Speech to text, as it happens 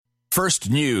First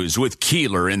News with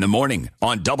Keeler in the morning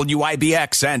on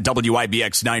WIBX and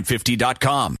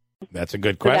WIBX950.com. That's a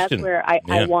good So question. that's where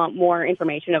I want more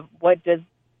information of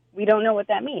we don't know what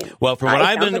that means. Well, from what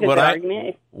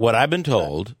what I've been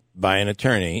told by an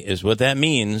attorney is what that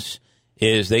means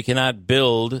is they cannot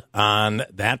build on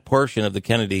that portion of the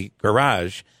Kennedy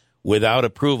garage without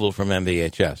approval from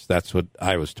MVHS. That's what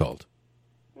I was told.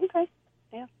 Okay.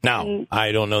 Yeah. Now,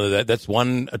 I don't know that's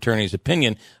one attorney's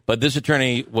opinion, but this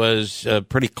attorney was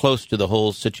pretty close to the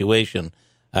whole situation.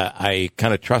 I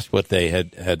kind of trust what they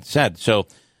had said. So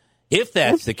if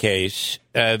that's the case,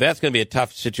 that's going to be a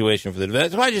tough situation for the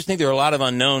defense. So I just think there are a lot of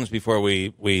unknowns before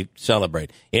we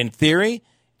celebrate. In theory,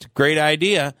 it's a great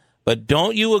idea, but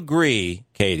don't you agree,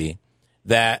 Katie,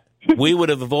 that we would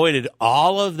have avoided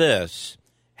all of this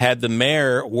had the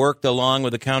mayor worked along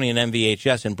with the county and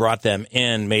MVHS and brought them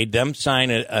in, made them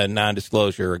sign a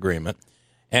non-disclosure agreement,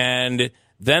 and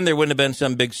then there wouldn't have been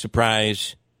some big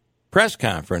surprise press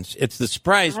conference. It's the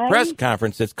surprise press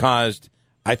conference that's caused,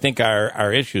 I think,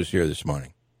 our issues here this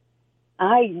morning.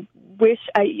 I wish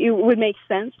it would make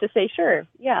sense to say, sure,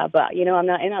 yeah, but, I'm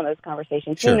not in on those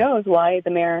conversations. Sure. Who knows why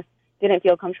the mayor didn't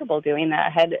feel comfortable doing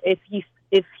that? He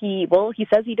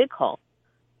says he did call.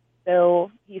 So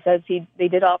he says they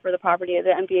did offer the property at the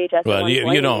MVHS. Well,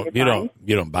 you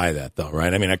don't buy that though,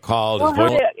 right? I mean, I called.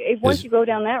 Once you go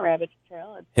down that rabbit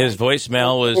trail, his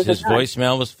voicemail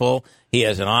was full. He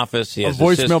has an office. He has a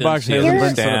voicemail box. He has a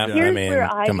staff.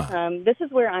 Come on. This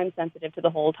is where I'm sensitive to the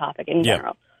whole topic in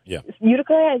general. Yeah.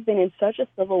 Utica has been in such a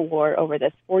civil war over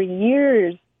this for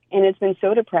years, and it's been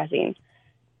so depressing.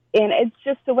 And it's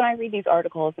just so when I read these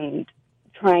articles and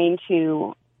trying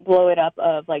to blow it up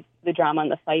of like the drama and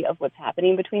the fight of what's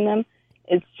happening between them,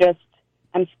 it's just,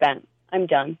 I'm spent. I'm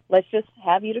done. Let's just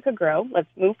have Utica grow. Let's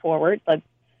move forward. Let's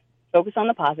focus on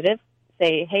the positive.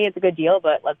 Say, hey, it's a good deal,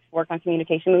 but let's work on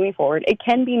communication moving forward. It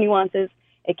can be nuances.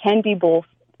 It can be both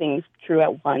things true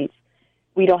at once.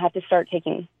 We don't have to start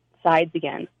taking sides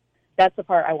again. That's the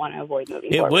part I want to avoid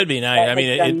moving forward. It would be nice. I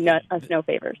mean, us no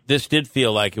favors. This did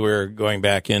feel like we were going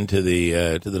back into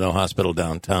the No Hospital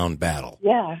Downtown battle.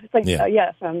 Yeah, it's like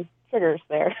some triggers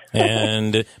there.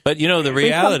 But the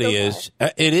reality is,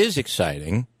 it is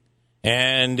exciting,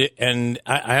 and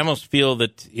I almost feel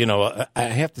that I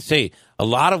have to say a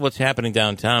lot of what's happening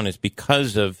downtown is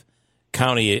because of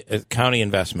county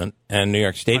investment and New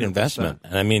York State 100%. Investment.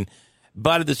 And I mean,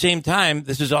 but at the same time,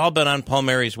 this has all been on Paul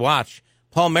Mary's watch.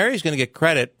 Paul Mary's going to get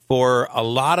credit for a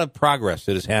lot of progress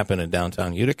that has happened in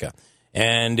downtown Utica.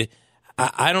 And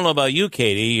I don't know about you,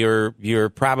 Katie. You're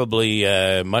probably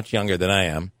much younger than I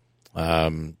am.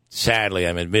 Sadly,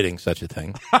 I'm admitting such a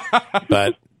thing.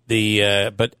 But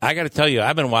I got to tell you,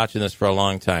 I've been watching this for a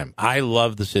long time. I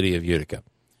love the city of Utica.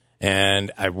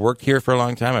 And I've worked here for a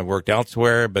long time. I've worked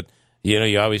elsewhere. But,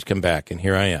 you always come back, and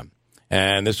here I am.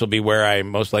 And this will be where I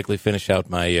most likely finish out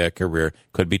my career.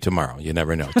 Could be tomorrow. You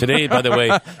never know. Today, by the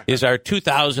way, is our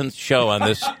 2000th show on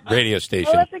this radio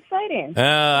station. Oh, that's exciting.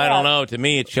 I don't know. To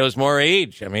me, it shows more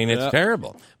age. I mean, it's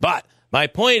terrible. But my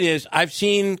point is, I've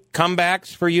seen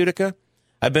comebacks for Utica.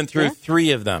 I've been through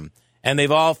 3 of them, and they've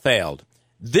all failed.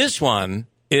 This one,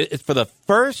 is for the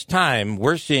first time,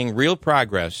 we're seeing real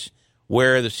progress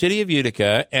where the city of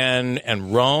Utica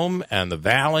and Rome and the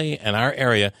Valley and our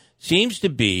area seems to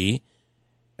be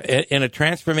in a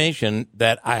transformation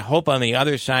that I hope on the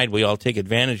other side we all take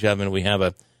advantage of, and we have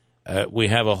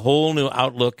a whole new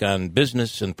outlook on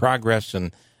business and progress.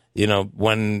 And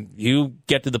when you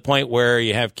get to the point where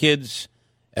you have kids,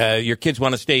 your kids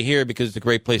want to stay here because it's a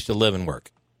great place to live and work.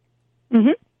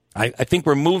 Mm-hmm. I think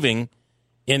we're moving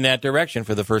in that direction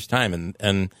for the first time,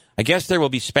 and I guess there will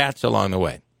be spats along the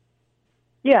way.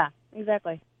 Yeah,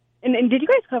 exactly. And did you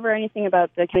guys cover anything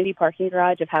about the Kennedy parking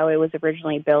garage, of how it was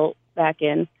originally built back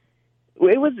in?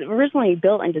 It was originally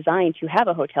built and designed to have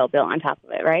a hotel built on top of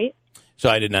it, right? So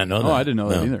I did not know that. Oh, I didn't know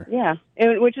that either. Yeah,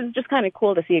 which is just kind of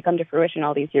cool to see it come to fruition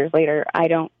all these years later. I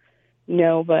don't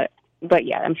know, but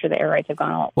yeah, I'm sure the air rights have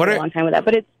gone a long time with that.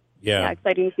 But it's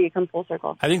exciting to see it come full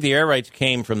circle. I think the air rights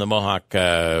came from the Mohawk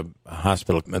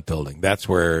Hospital building. That's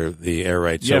where the air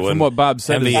rights. Yeah, so from what Bob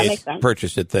said, MVH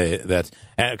purchased it. That's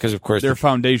because of course their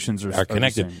foundations are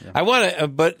connected. The same, yeah. I want to,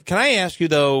 but can I ask you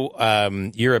though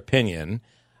your opinion?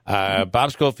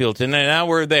 Bob Schofield, and now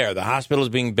we're there. The hospital is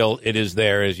being built. It is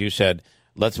there, as you said.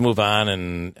 Let's move on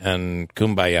and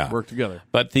kumbaya. Work together.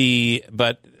 But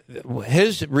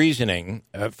his reasoning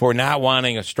for not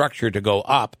wanting a structure to go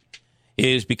up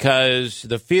is because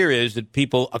the fear is that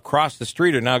people across the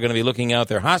street are now going to be looking out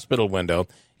their hospital window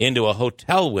into a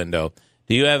hotel window.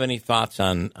 Do you have any thoughts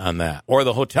on that? Or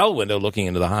the hotel window looking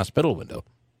into the hospital window?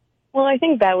 Well, I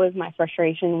think that was my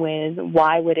frustration with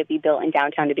why would it be built in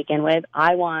downtown to begin with.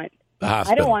 I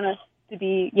don't want us to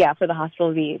be, for the hospital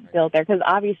to be built there, because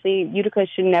obviously Utica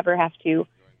should never have to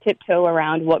tiptoe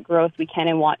around what growth we can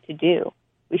and want to do.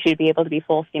 We should be able to be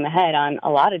full steam ahead on a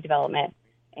lot of development.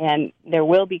 And there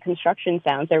will be construction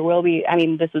sounds. There will be,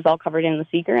 this is all covered in the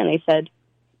seeker, and they said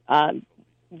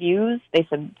views, they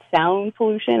said sound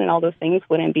pollution and all those things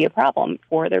wouldn't be a problem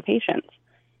for their patients.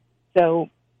 So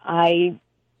I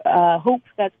hope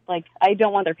that's I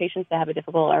don't want their patients to have a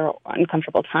difficult or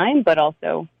uncomfortable time, but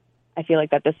also I feel like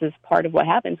that this is part of what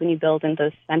happens when you build in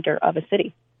the center of a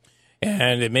city.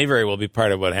 And it may very well be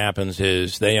part of what happens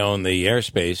is they own the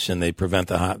airspace and they prevent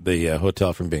the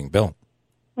hotel from being built.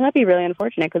 Well, that'd be really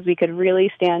unfortunate because we could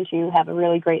really stand to have a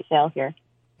really great sale here.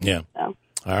 Yeah. So.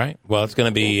 All right. Well, it's going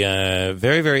to be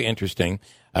very, very interesting.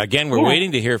 Again, we're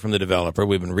waiting to hear from the developer.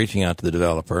 We've been reaching out to the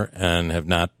developer and have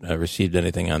not received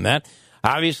anything on that.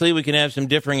 Obviously, we can have some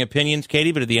differing opinions,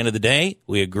 Katie, but at the end of the day,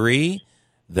 we agree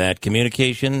that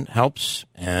communication helps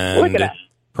and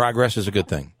progress is a good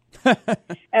thing.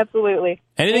 Absolutely.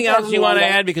 Anything else you want to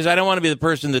add? Because I don't want to be the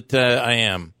person that I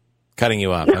am cutting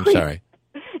you off. I'm sorry.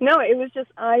 No, it was just,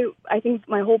 I think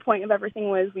my whole point of everything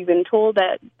was we've been told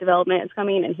that development is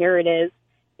coming, and here it is.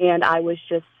 And I was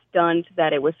just stunned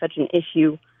that it was such an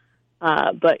issue.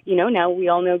 But, now we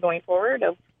all know going forward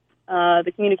of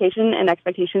the communication and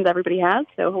expectations everybody has.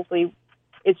 So hopefully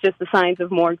it's just the signs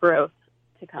of more growth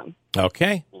to come.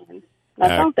 Okay. And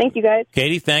that's all. Thank you, guys.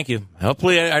 Katie, thank you.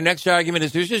 Hopefully our next argument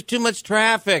is there's just too much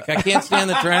traffic. I can't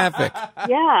stand the traffic.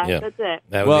 Yeah, that's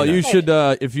it. Well, you should,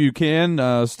 if you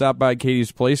can, stop by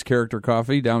Katie's Place, Character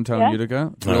Coffee, downtown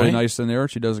Utica. It's really nice in there.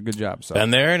 She does a good job. So. Been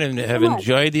there and have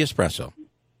enjoyed the espresso.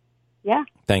 Yeah.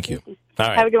 Thank you. All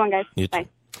right. Have a good one, guys. You Bye. too.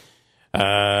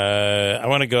 I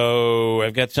want to go.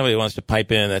 I've got somebody who wants to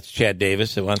pipe in. That's Chad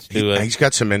Davis that wants to. He's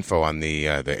got some info on the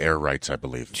air rights, I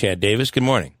believe. Chad Davis, good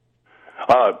morning.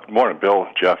 Good morning, Bill,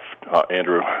 Jeff,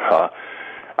 Andrew.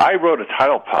 I wrote a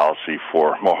title policy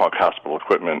for Mohawk Hospital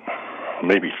Equipment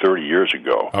maybe 30 years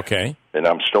ago. Okay. And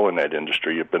I'm still in that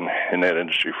industry. I've been in that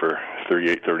industry for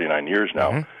 38, 39 years now.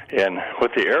 Mm-hmm. And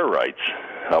with the air rights,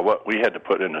 what we had to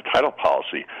put in the title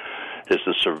policy is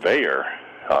the surveyor,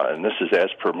 and this is as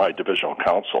per my divisional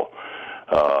counsel,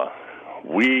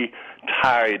 we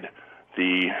tied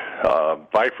the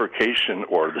bifurcation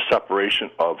or the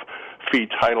separation of fee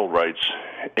title rights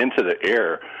into the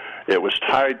air. It was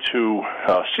tied to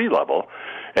sea level,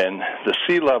 and the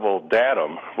sea level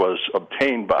datum was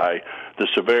obtained by the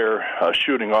surveyor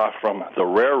shooting off from the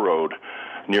railroad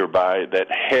nearby that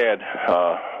had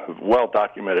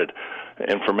well-documented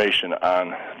information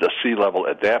on the sea level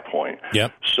at that point.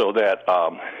 Yep. So that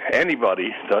anybody,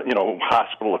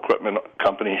 hospital equipment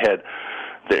company had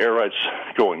the air rights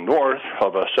going north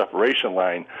of a separation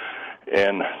line,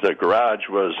 and the garage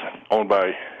was owned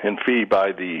by in fee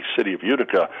by the city of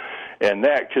Utica, and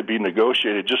that could be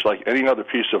negotiated just like any other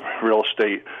piece of real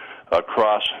estate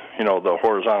across, the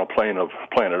horizontal plane of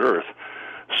planet Earth,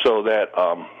 so that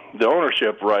the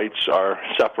ownership rights are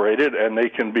separated and they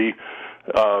can be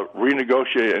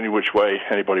renegotiated any which way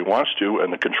anybody wants to,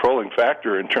 and the controlling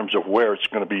factor in terms of where it's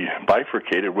going to be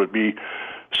bifurcated would be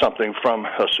something from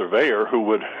a surveyor who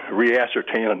would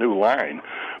re-ascertain a new line.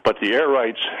 But the air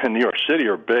rights in New York City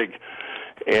are big,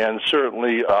 and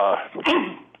certainly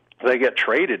they get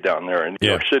traded down there in New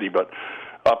York City. But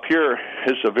up here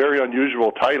is a very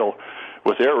unusual title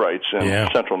with air rights in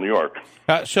central New York.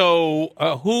 So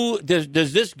who does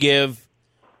this give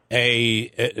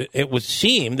it would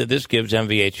seem that this gives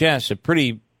MVHS a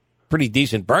pretty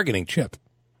decent bargaining chip.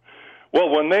 Well,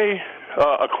 when they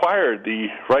acquired the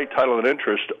right, title, and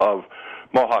interest of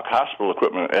Mohawk Hospital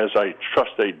Equipment, as I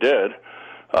trust they did,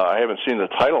 I haven't seen the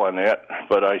title on that,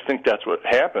 but I think that's what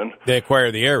happened. They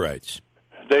acquired the air rights.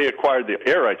 They acquired the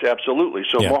air rights, absolutely.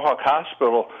 So Mohawk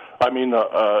Hospital,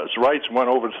 its rights went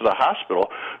over to the hospital,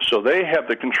 so they have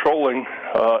the controlling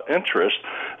interest.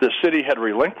 The city had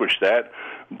relinquished that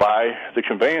by the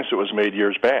conveyance that was made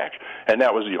years back, and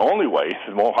that was the only way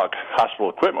the Mohawk Hospital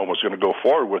Equipment was going to go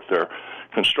forward with their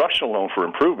construction loan for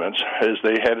improvements, is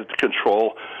they had to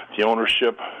control the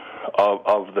ownership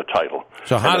of the title.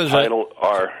 So how does the title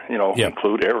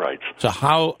include air rights? So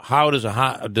how does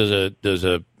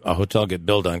a hotel get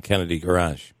built on Kennedy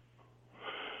Garage?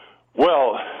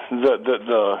 Well,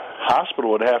 the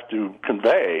hospital would have to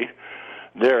convey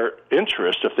their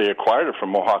interest if they acquired it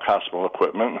from Mohawk Hospital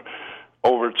Equipment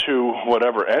over to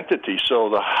whatever entity. So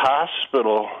the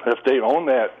hospital, if they own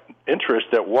that interest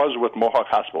that was with Mohawk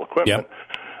Hospital Equipment,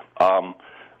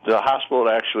 the hospital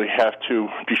would actually have to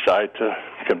decide to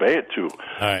convey it to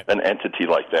an entity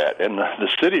like that. And the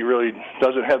city really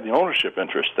doesn't have the ownership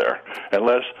interest there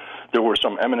unless there were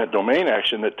some eminent domain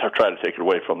action that tried to take it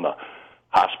away from the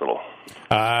hospital.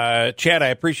 Chad, I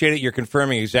appreciate it. You're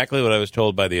confirming exactly what I was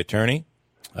told by the attorney,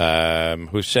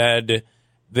 who said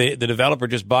the developer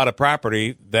just bought a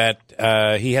property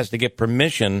that he has to get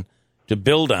permission to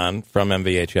build on from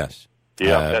MVHS.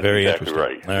 Yeah, that's very exactly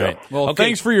interesting. right. All right. Well,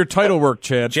 thanks for your title work,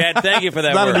 Chad. Chad, thank you for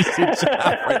that Not work. an easy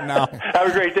job right now. Have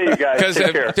a great day, you guys.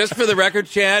 Take care. Just for the record,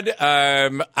 Chad,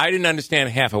 I didn't understand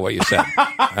half of what you said.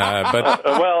 But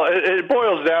well, it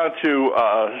boils down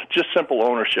to just simple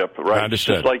ownership, right?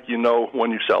 Understood. Just like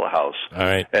when you sell a house. All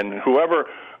right. And whoever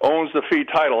owns the fee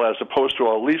title as opposed to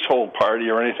a leasehold party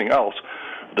or anything else,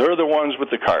 they're the ones with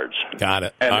the cards. Got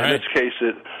it. And All in right. this case,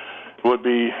 it would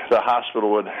be the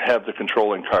hospital would have the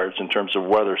controlling cards in terms of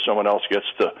whether someone else gets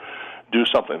to do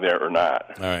something there or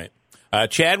not. All right.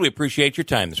 Chad, we appreciate your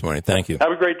time this morning. Thank you.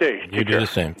 Have a great day. You do the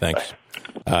same. Thanks.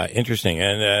 Interesting.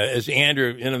 And as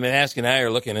Andrew, Mask and I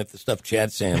are looking at the stuff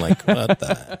Chad's saying, like, what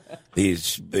the,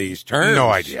 these terms? No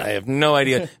idea. I have no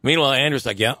idea. Meanwhile, Andrew's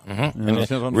like, yeah,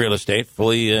 real estate,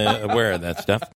 fully aware of that stuff.